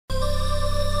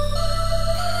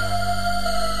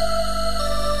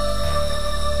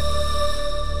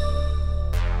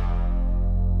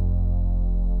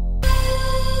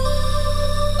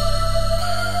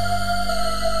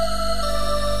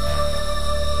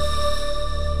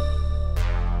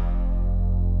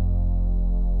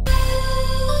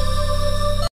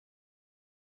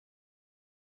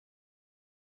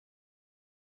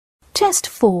Test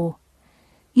 4.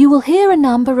 You will hear a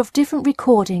number of different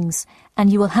recordings and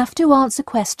you will have to answer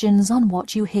questions on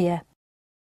what you hear.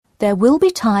 There will be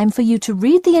time for you to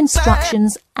read the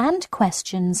instructions and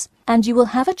questions, and you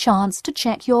will have a chance to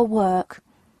check your work.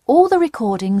 All the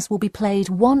recordings will be played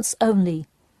once only.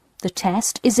 The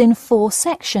test is in 4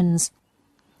 sections.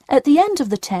 At the end of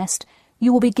the test,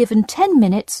 you will be given 10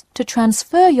 minutes to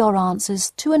transfer your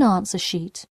answers to an answer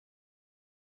sheet.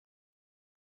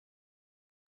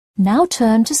 Now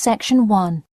turn to Section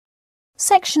 1.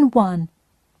 Section 1.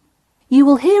 You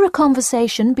will hear a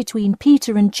conversation between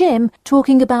Peter and Jim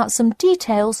talking about some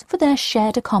details for their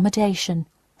shared accommodation.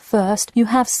 First, you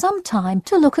have some time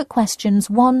to look at questions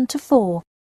 1 to 4.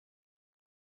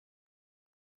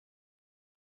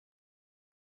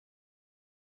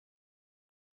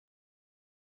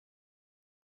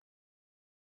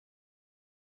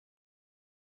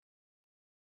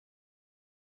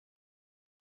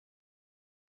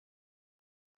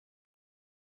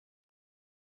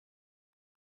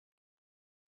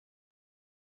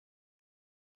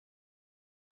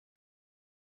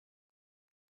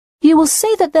 You will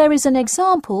see that there is an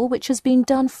example which has been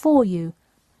done for you.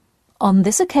 On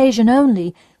this occasion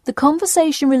only, the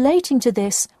conversation relating to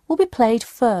this will be played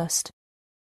first.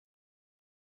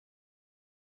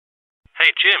 Hey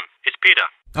Jim, it's Peter.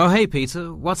 Oh hey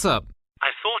Peter, what's up?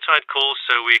 I thought I'd call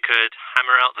so we could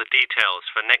hammer out the details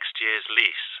for next year's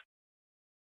lease.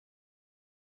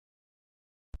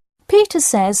 Peter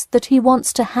says that he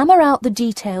wants to hammer out the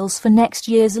details for next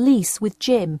year's lease with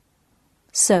Jim.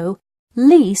 So,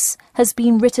 lease has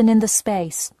been written in the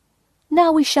space.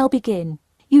 Now we shall begin.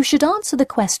 You should answer the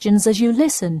questions as you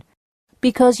listen,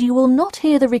 because you will not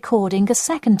hear the recording a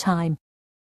second time.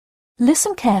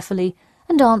 Listen carefully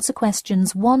and answer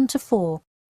questions 1 to 4.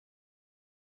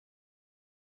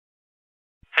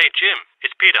 Hey Jim,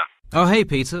 it's Peter. Oh hey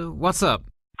Peter, what's up?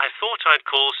 I thought I'd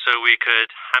call so we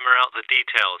could hammer out the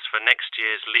details for next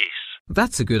year's lease.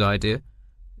 That's a good idea.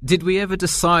 Did we ever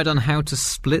decide on how to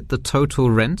split the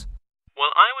total rent?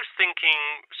 Well, I was thinking,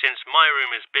 since my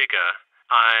room is bigger,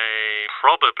 I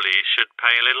probably should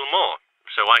pay a little more.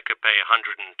 So I could pay £110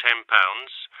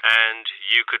 and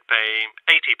you could pay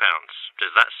 £80.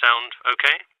 Does that sound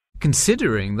okay?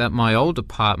 Considering that my old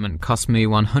apartment cost me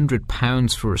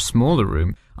 £100 for a smaller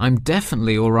room, I'm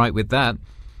definitely all right with that.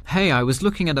 Hey, I was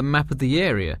looking at a map of the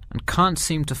area and can't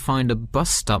seem to find a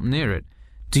bus stop near it.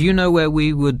 Do you know where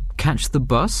we would catch the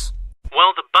bus?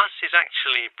 Well, the bus is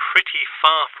actually pretty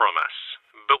far from us,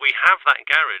 but we have that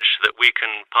garage that we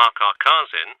can park our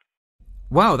cars in.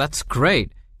 Wow, that's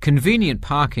great. Convenient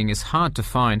parking is hard to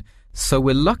find, so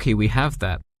we're lucky we have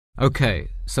that. Okay,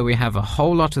 so we have a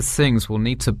whole lot of things we'll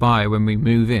need to buy when we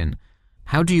move in.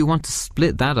 How do you want to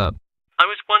split that up? I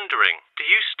was wondering, do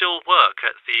you still work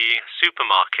at the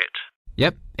supermarket?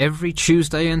 Yep, every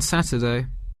Tuesday and Saturday.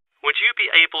 Would you be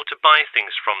able to buy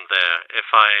things from there if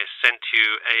I sent you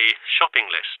a shopping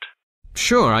list?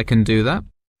 Sure, I can do that.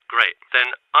 Great. Then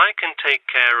I can take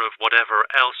care of whatever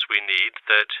else we need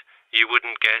that you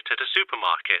wouldn't get at a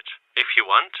supermarket. If you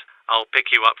want, I'll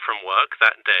pick you up from work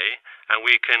that day and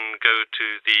we can go to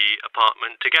the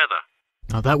apartment together.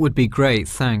 Oh, that would be great,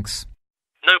 thanks.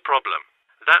 No problem.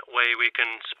 That way we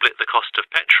can split the cost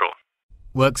of petrol.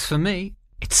 Works for me.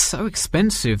 It's so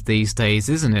expensive these days,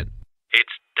 isn't it?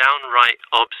 It's downright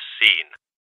obscene.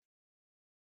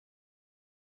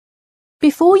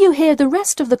 Before you hear the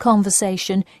rest of the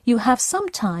conversation, you have some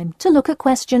time to look at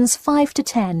questions 5 to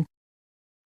 10.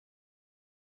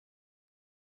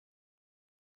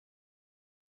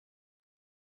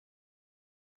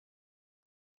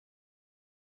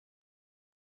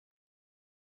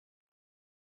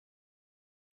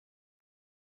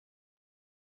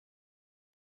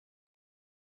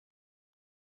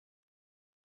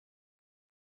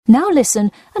 Now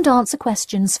listen and answer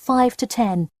questions 5 to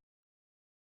 10.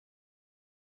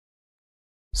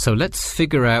 So let's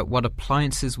figure out what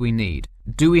appliances we need.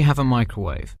 Do we have a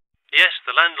microwave? Yes,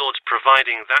 the landlord's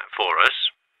providing that for us.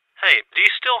 Hey, do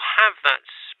you still have that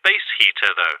space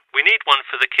heater, though? We need one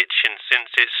for the kitchen since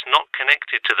it's not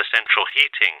connected to the central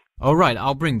heating. All right,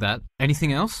 I'll bring that.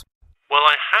 Anything else? Well,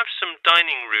 I have some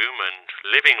dining room and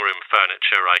living room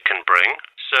furniture I can bring,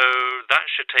 so that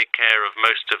should take care of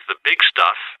most of the big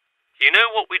stuff. You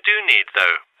know what we do need,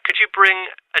 though? Could you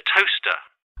bring a toaster?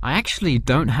 I actually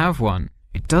don't have one.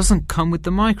 It doesn't come with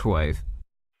the microwave.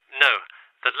 No,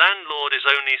 the landlord is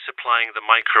only supplying the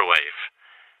microwave.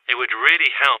 It would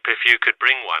really help if you could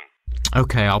bring one.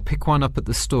 Okay, I'll pick one up at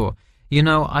the store. You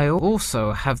know, I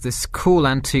also have this cool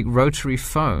antique rotary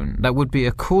phone that would be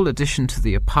a cool addition to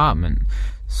the apartment,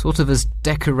 sort of as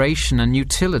decoration and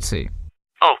utility.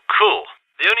 Oh, cool.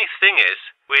 The only thing is,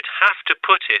 we'd have to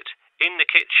put it in the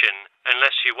kitchen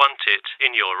unless you want it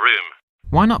in your room.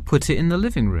 Why not put it in the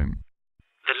living room?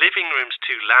 The living room's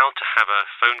too loud to have a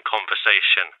phone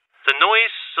conversation. The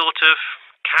noise sort of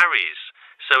carries,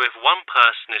 so if one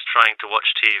person is trying to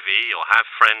watch TV or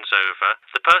have friends over,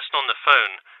 the person on the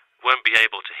phone won't be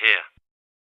able to hear.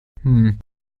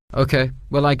 Okay,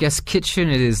 well I guess kitchen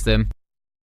it is then.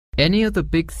 Any other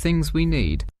big things we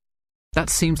need? That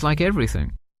seems like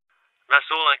everything.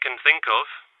 That's all I can think of.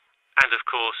 And of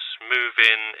course,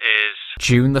 move-in is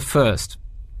June the 1st.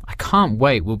 I can't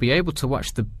wait. We'll be able to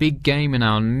watch the big game in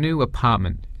our new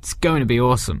apartment. It's going to be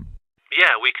awesome.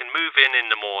 Yeah, we can move in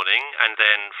the morning, and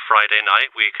then Friday night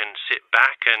we can sit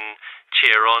back and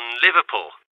cheer on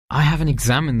Liverpool. I have an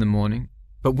exam in the morning,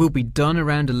 but we'll be done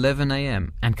around 11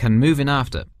 a.m. and can move in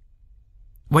after.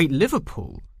 Wait,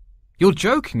 Liverpool? You're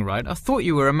joking, right? I thought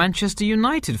you were a Manchester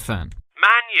United fan.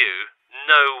 Man U?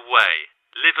 No way.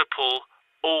 Liverpool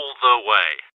all the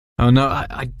way. Oh no,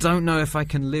 I don't know if I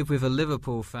can live with a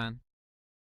Liverpool fan.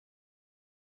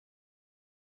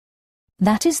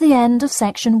 That is the end of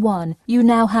section 1. You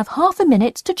now have half a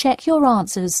minute to check your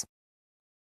answers.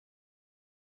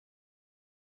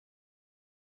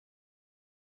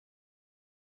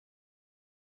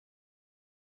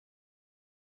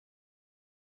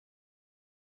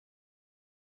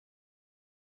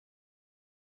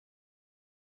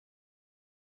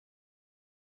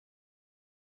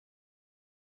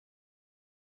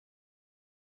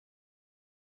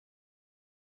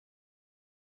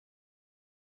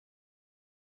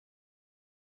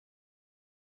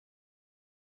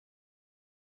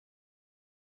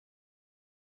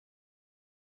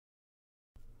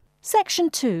 Section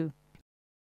 2.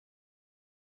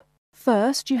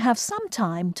 First, you have some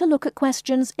time to look at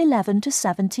questions 11 to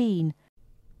 17.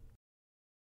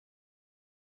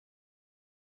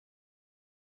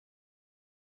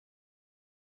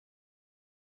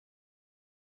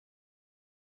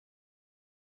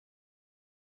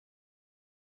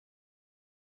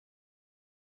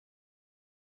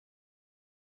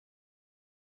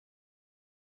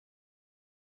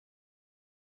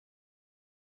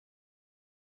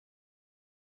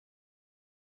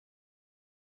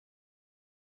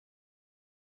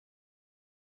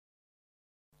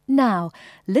 Now,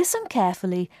 listen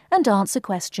carefully and answer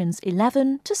questions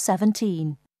 11 to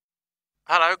 17.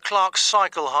 Hello, Clark's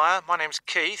Cycle Hire. My name's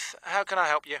Keith. How can I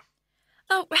help you?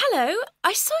 Oh, hello.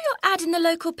 I saw your ad in the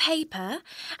local paper,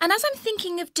 and as I'm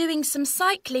thinking of doing some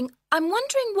cycling, I'm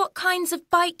wondering what kinds of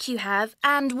bike you have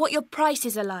and what your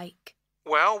prices are like.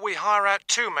 Well, we hire out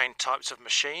two main types of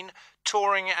machine,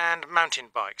 touring and mountain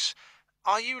bikes.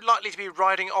 Are you likely to be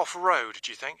riding off-road, do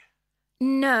you think?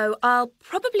 No, I'll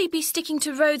probably be sticking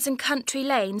to roads and country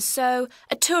lanes, so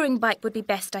a touring bike would be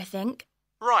best, I think.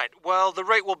 Right, well, the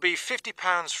rate will be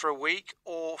 £50 for a week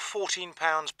or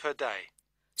 £14 per day.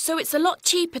 So it's a lot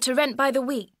cheaper to rent by the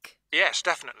week? Yes,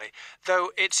 definitely.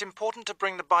 Though it's important to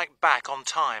bring the bike back on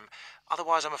time.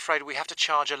 Otherwise, I'm afraid we have to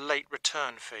charge a late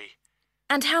return fee.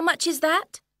 And how much is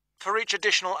that? For each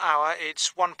additional hour,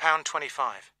 it's £1.25.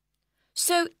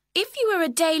 So if you were a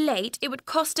day late, it would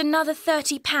cost another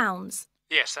 £30?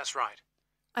 Yes, that's right.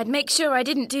 I'd make sure I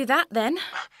didn't do that then.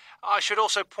 I should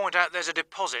also point out there's a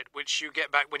deposit which you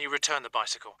get back when you return the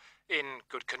bicycle. In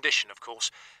good condition, of course.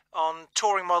 On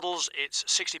touring models, it's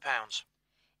 £60.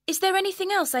 Is there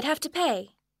anything else I'd have to pay?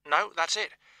 No, that's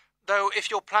it. Though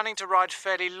if you're planning to ride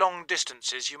fairly long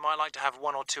distances, you might like to have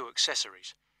one or two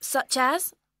accessories. Such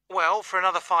as? Well, for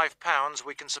another £5,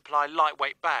 we can supply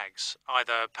lightweight bags,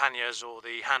 either panniers or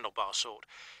the handlebar sort.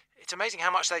 It's amazing how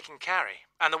much they can carry,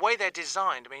 and the way they're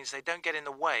designed means they don't get in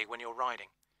the way when you're riding.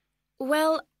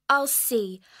 Well, I'll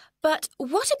see. But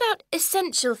what about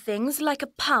essential things like a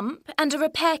pump and a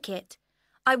repair kit?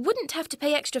 I wouldn't have to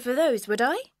pay extra for those, would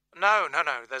I? No,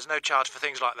 there's no charge for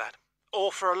things like that.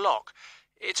 Or for a lock.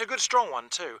 It's a good strong one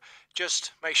too.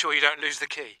 Just make sure you don't lose the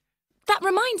key. That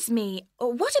reminds me,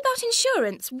 what about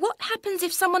insurance? What happens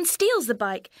if someone steals the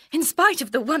bike, in spite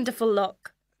of the wonderful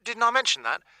lock? Didn't I mention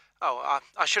that? Oh,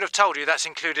 I should have told you that's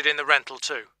included in the rental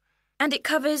too. And it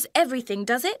covers everything,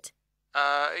 does it?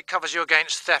 It covers you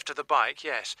against theft of the bike,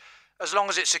 yes, as long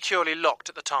as it's securely locked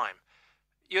at the time.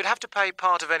 You'd have to pay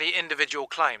part of any individual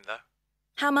claim, though.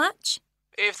 How much?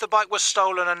 If the bike was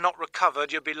stolen and not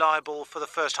recovered, you'd be liable for the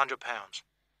first £100.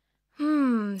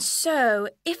 So,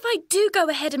 if I do go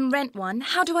ahead and rent one,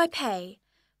 how do I pay?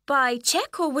 By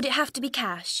cheque or would it have to be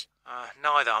cash?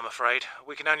 Neither, I'm afraid.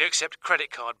 We can only accept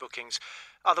credit card bookings.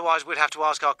 Otherwise, we'd have to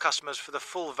ask our customers for the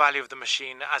full value of the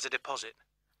machine as a deposit.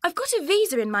 I've got a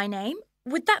Visa in my name.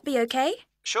 Would that be okay?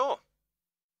 Sure.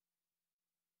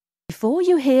 Before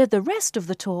you hear the rest of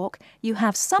the talk, you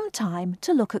have some time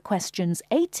to look at questions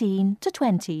 18 to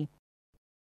 20.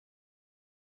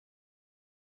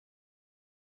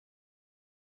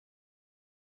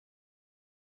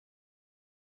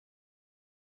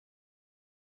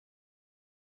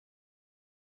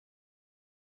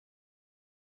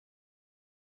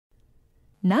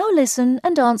 Now listen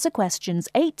and answer questions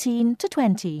 18 to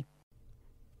 20.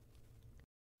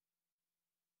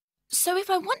 So if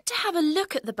I want to have a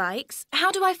look at the bikes,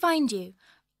 how do I find you?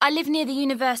 I live near the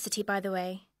university, by the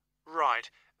way.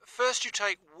 Right. First you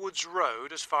take Woods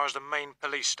Road as far as the main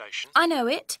police station. I know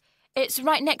it. It's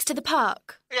right next to the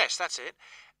park. Yes, that's it.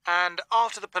 And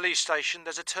after the police station,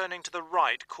 there's a turning to the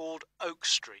right called Oak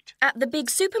Street. At the big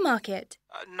supermarket?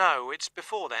 No, it's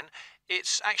before then.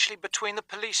 It's actually between the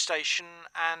police station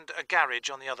and a garage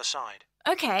on the other side.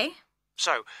 OK.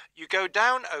 So, you go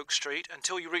down Oak Street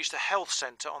until you reach the health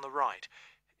centre on the right.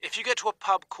 If you get to a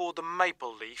pub called the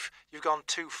Maple Leaf, you've gone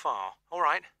too far. All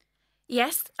right?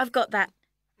 Yes, I've got that.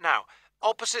 Now,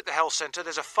 opposite the health centre,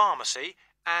 there's a pharmacy,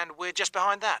 and we're just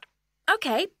behind that.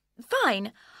 OK,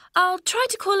 fine. I'll try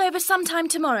to call over sometime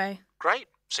tomorrow. Great.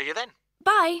 See you then.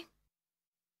 Bye.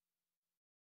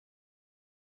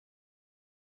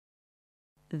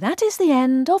 That is the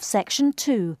end of section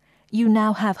 2. You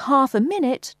now have half a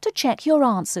minute to check your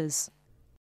answers.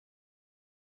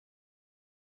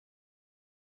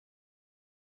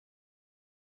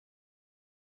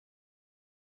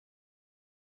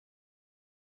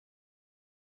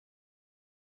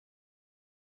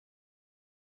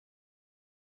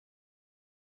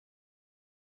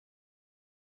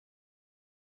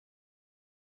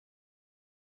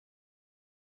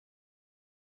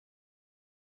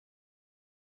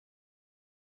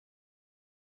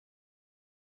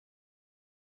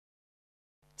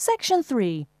 Section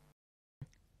 3.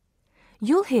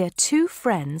 You'll hear two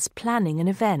friends planning an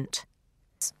event.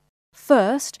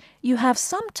 First, you have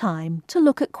some time to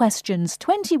look at questions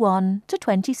 21 to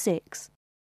 26.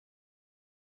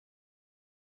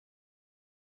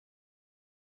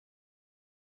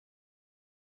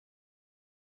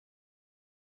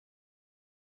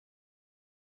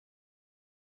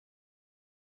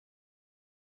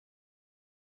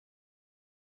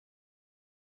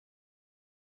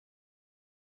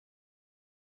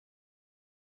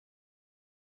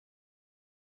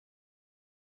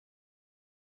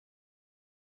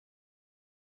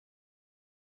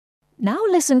 Now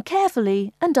listen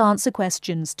carefully and answer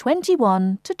questions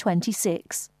 21 to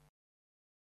 26.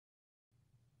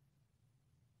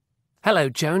 Hello,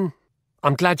 Joan.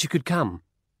 I'm glad you could come.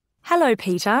 Hello,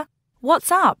 Peter.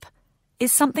 What's up?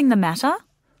 Is something the matter?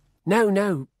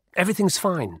 No, everything's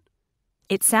fine.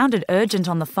 It sounded urgent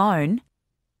on the phone.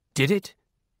 Did it?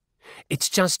 It's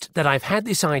just that I've had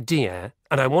this idea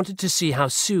and I wanted to see how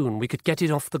soon we could get it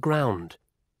off the ground.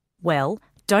 Well,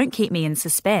 don't keep me in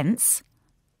suspense.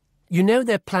 You know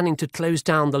they're planning to close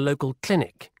down the local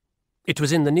clinic. It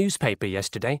was in the newspaper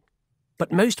yesterday,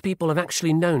 but most people have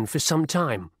actually known for some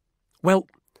time. Well,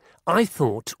 I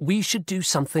thought we should do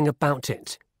something about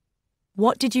it.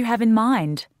 What did you have in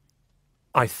mind?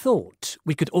 I thought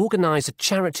we could organise a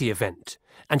charity event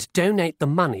and donate the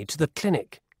money to the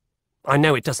clinic. I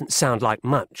know it doesn't sound like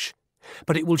much,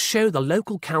 but it will show the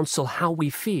local council how we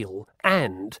feel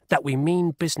and that we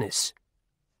mean business.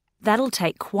 That'll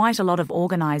take quite a lot of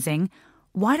organising.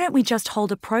 Why don't we just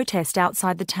hold a protest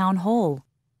outside the town hall?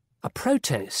 A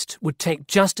protest would take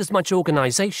just as much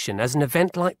organisation as an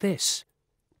event like this.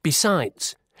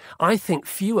 Besides, I think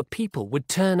fewer people would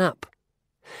turn up.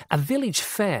 A village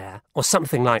fair or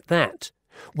something like that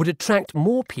would attract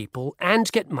more people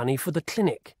and get money for the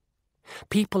clinic.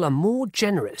 People are more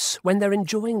generous when they're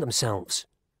enjoying themselves.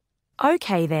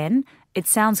 OK then, it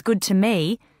sounds good to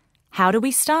me. How do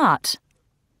we start?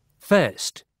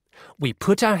 First, we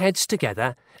put our heads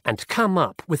together and come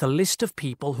up with a list of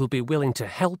people who'll be willing to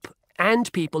help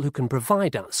and people who can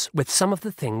provide us with some of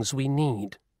the things we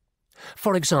need.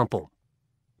 For example,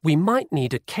 we might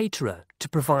need a caterer to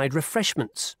provide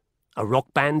refreshments, a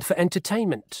rock band for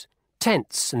entertainment,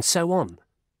 tents and so on.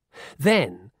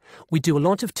 Then, we do a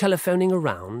lot of telephoning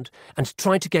around and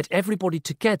try to get everybody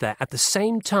together at the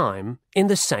same time in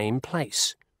the same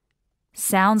place.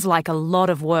 Sounds like a lot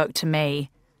of work to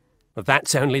me. Well,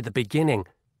 that's only the beginning.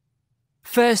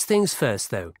 First things first,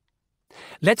 though.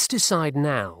 Let's decide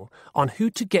now on who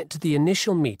to get to the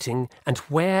initial meeting and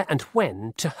where and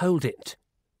when to hold it.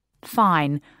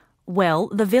 Fine. Well,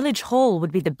 the village hall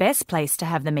would be the best place to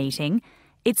have the meeting.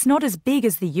 It's not as big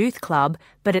as the youth club,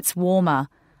 but it's warmer.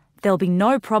 There'll be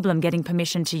no problem getting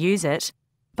permission to use it.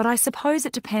 But I suppose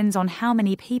it depends on how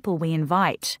many people we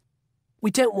invite.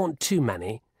 We don't want too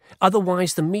many,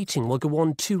 Otherwise the meeting will go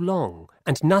on too long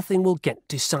and nothing will get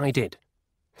decided.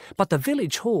 But the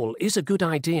village hall is a good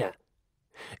idea.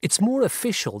 It's more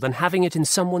official than having it in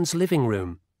someone's living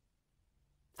room.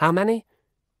 How many?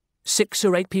 6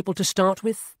 or 8 people to start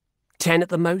with? 10 at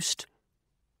the most?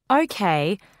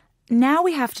 OK, now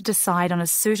we have to decide on a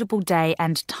suitable day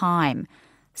and time.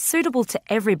 Suitable to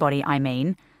everybody, I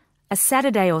mean. A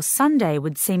Saturday or Sunday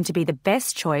would seem to be the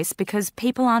best choice because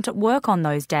people aren't at work on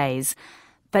those days.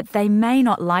 But they may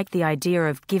not like the idea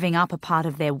of giving up a part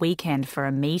of their weekend for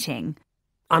a meeting.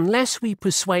 Unless we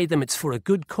persuade them it's for a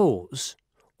good cause,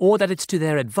 or that it's to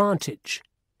their advantage,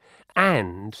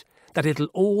 and that it'll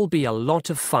all be a lot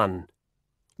of fun.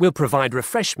 We'll provide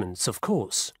refreshments, of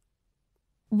course.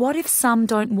 What if some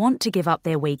don't want to give up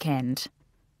their weekend?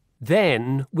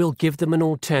 Then we'll give them an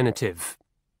alternative.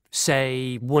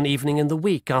 Say, one evening in the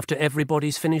week after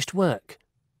everybody's finished work.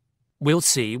 We'll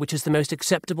see which is the most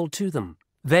acceptable to them.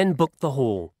 Then book the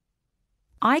hall.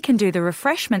 I can do the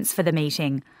refreshments for the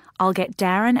meeting. I'll get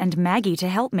Darren and Maggie to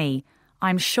help me.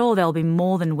 I'm sure they'll be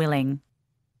more than willing.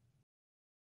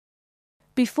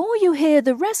 Before you hear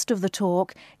the rest of the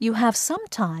talk, you have some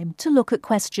time to look at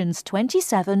questions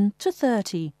 27 to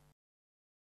 30.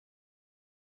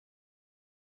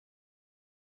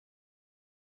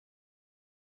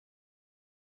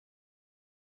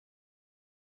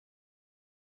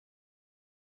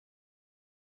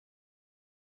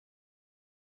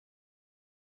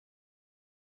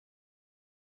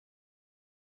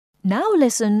 Now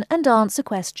listen and answer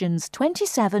questions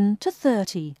 27 to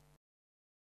 30.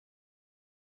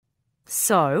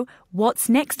 So, what's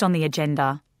next on the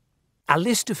agenda? A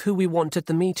list of who we want at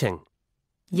the meeting.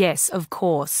 Yes, of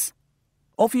course.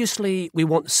 Obviously, we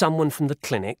want someone from the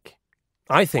clinic.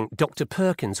 I think Dr.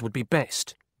 Perkins would be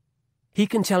best. He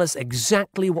can tell us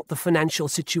exactly what the financial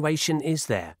situation is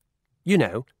there. You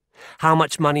know, how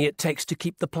much money it takes to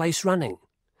keep the place running,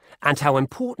 and how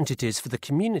important it is for the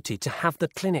community to have the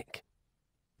clinic.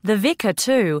 The vicar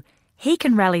too. He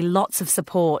can rally lots of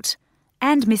support.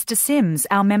 And Mr. Sims,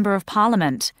 our Member of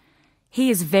Parliament.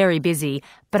 He is very busy,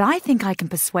 but I think I can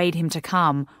persuade him to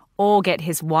come, or get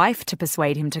his wife to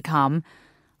persuade him to come.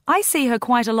 I see her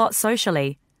quite a lot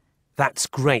socially. That's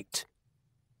great.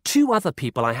 2 other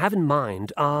people I have in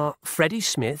mind are Freddie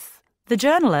Smith. The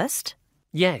journalist?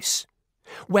 Yes.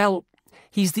 Well,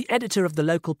 he's the editor of the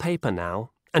local paper now,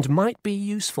 and might be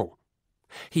useful.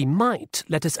 He might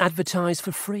let us advertise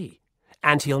for free,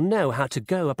 and he'll know how to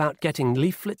go about getting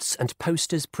leaflets and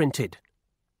posters printed.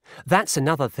 That's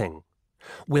another thing.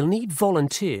 We'll need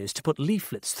volunteers to put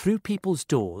leaflets through people's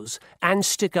doors and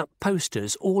stick up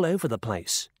posters all over the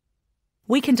place.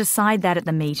 We can decide that at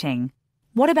the meeting.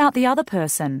 What about the other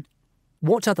person?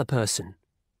 What other person?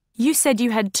 You said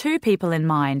you had 2 people in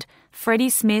mind, Freddie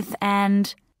Smith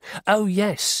and... Oh,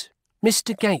 yes,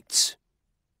 Mr. Gates.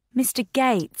 Mr.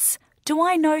 Gates. Do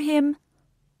I know him?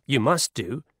 You must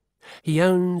do. He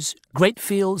owns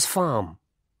Greatfields Farm.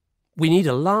 We need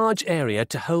a large area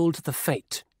to hold the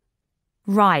fete.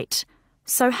 Right.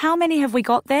 So how many have we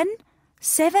got then?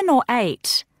 7 or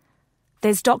 8?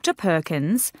 There's Dr.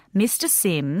 Perkins, Mr.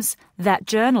 Sims, that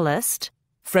journalist.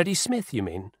 Freddie Smith, you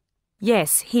mean?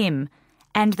 Yes, him.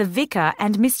 And the vicar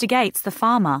and Mr. Gates, the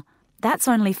farmer. That's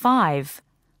only 5.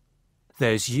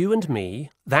 There's you and me.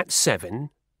 That's 7.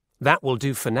 That will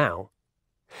do for now.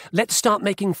 Let's start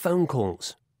making phone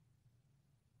calls.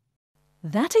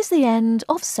 That is the end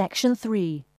of section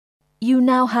 3. You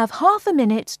now have half a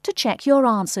minute to check your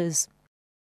answers.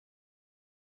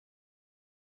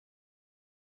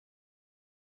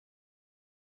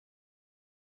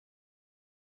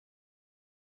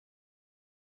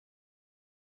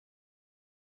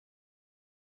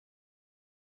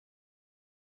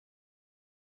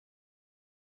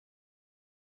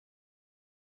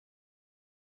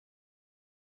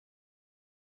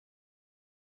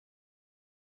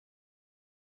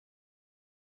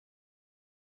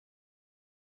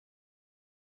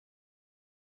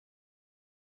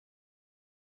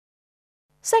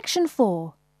 Section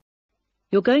 4.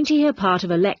 You're going to hear part of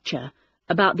a lecture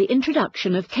about the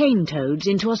introduction of cane toads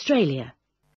into Australia.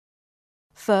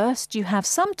 First, you have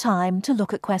some time to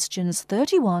look at questions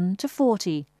 31 to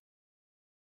 40.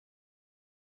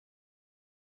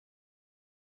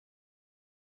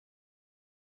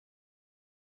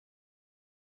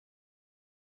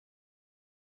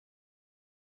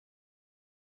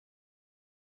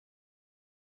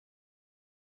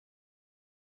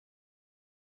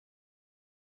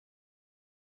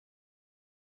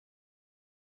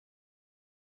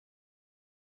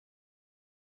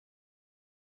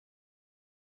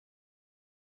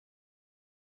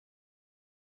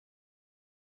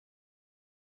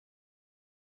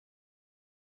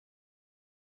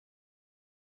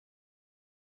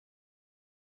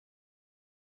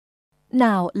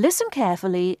 Now listen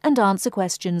carefully and answer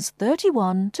questions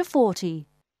 31 to 40.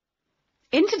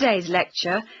 In today's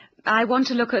lecture, I want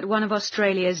to look at one of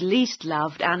Australia's least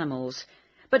loved animals,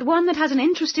 but one that has an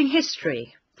interesting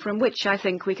history, from which I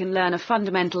think we can learn a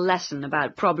fundamental lesson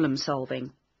about problem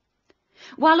solving.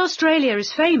 While Australia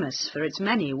is famous for its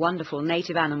many wonderful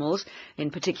native animals,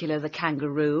 in particular the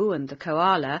kangaroo and the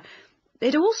koala,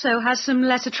 it also has some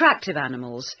less attractive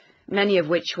animals, many of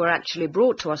which were actually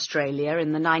brought to Australia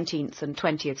in the 19th and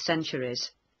 20th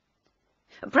centuries.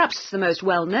 Perhaps the most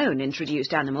well-known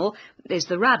introduced animal is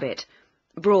the rabbit,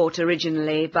 brought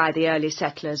originally by the early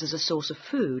settlers as a source of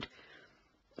food.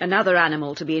 Another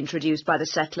animal to be introduced by the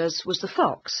settlers was the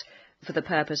fox, for the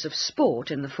purpose of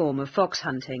sport in the form of fox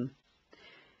hunting.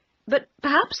 But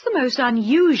perhaps the most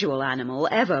unusual animal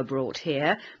ever brought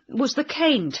here was the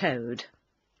cane toad.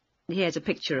 Here's a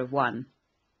picture of one.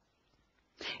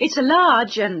 It's a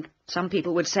large and, some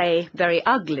people would say, very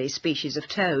ugly species of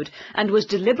toad, and was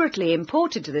deliberately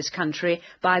imported to this country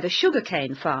by the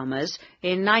sugarcane farmers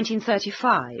in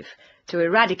 1935 to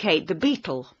eradicate the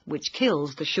beetle which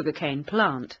kills the sugarcane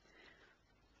plant.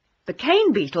 The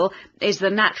cane beetle is the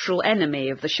natural enemy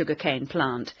of the sugarcane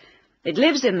plant. It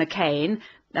lives in the cane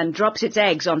and drops its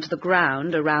eggs onto the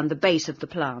ground around the base of the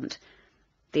plant.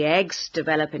 The eggs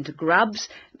develop into grubs,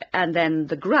 and then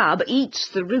the grub eats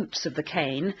the roots of the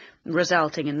cane,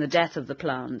 resulting in the death of the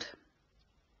plant.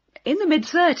 In the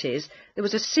mid-30s, there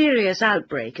was a serious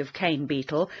outbreak of cane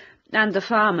beetle, and the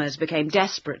farmers became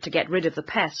desperate to get rid of the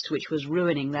pest which was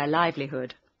ruining their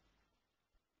livelihood.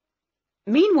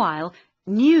 Meanwhile,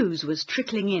 news was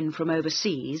trickling in from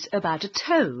overseas about a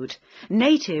toad,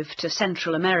 native to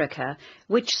Central America,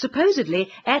 which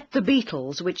supposedly ate the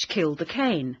beetles which killed the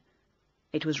cane.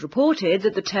 It was reported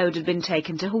that the toad had been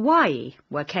taken to Hawaii,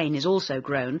 where cane is also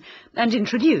grown, and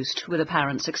introduced with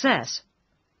apparent success.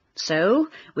 So,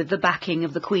 with the backing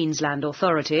of the Queensland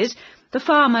authorities, the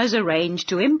farmers arranged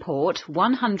to import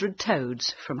 100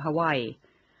 toads from Hawaii.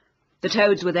 The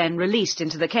toads were then released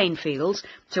into the cane fields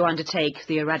to undertake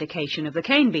the eradication of the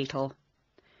cane beetle.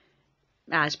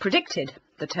 As predicted,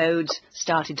 the toads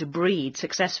started to breed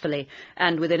successfully,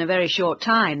 and within a very short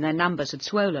time their numbers had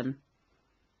swollen.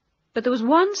 But there was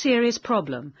one serious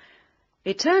problem.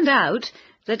 It turned out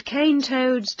that cane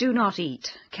toads do not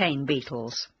eat cane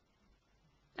beetles.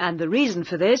 And the reason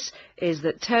for this is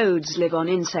that toads live on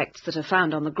insects that are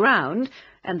found on the ground,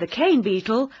 and the cane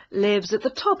beetle lives at the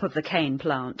top of the cane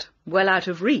plant, well out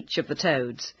of reach of the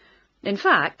toads. In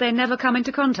fact, they never come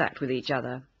into contact with each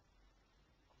other.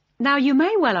 Now you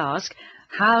may well ask,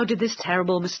 how did this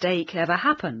terrible mistake ever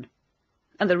happen?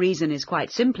 And the reason is quite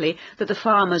simply that the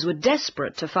farmers were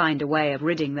desperate to find a way of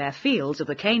ridding their fields of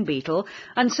the cane beetle,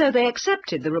 and so they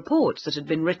accepted the reports that had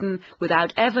been written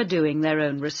without ever doing their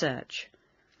own research.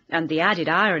 And the added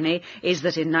irony is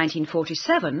that in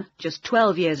 1947, just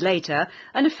 12 years later,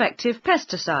 an effective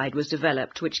pesticide was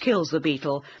developed which kills the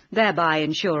beetle, thereby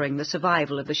ensuring the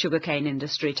survival of the sugarcane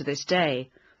industry to this day.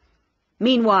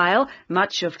 Meanwhile,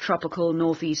 much of tropical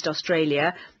northeast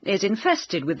Australia is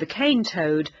infested with the cane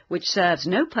toad, which serves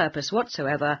no purpose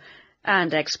whatsoever,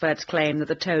 and experts claim that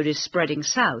the toad is spreading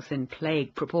south in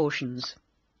plague proportions.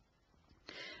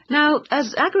 Now,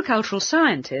 as agricultural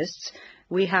scientists,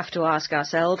 we have to ask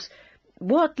ourselves,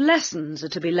 what lessons are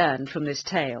to be learned from this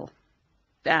tale?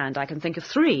 And I can think of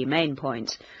 3 main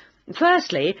points.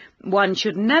 Firstly, one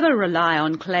should never rely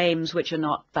on claims which are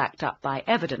not backed up by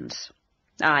evidence,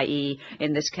 i.e.,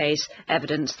 in this case,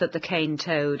 evidence that the cane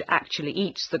toad actually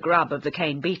eats the grub of the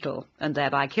cane beetle and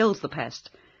thereby kills the pest.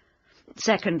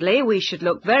 Secondly, we should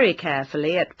look very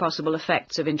carefully at possible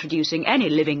effects of introducing any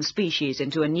living species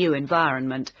into a new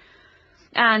environment.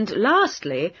 And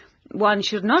lastly, one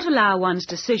should not allow one's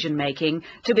decision-making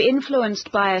to be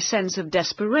influenced by a sense of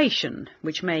desperation,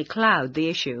 which may cloud the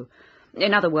issue.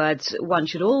 In other words, one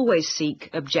should always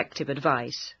seek objective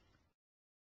advice.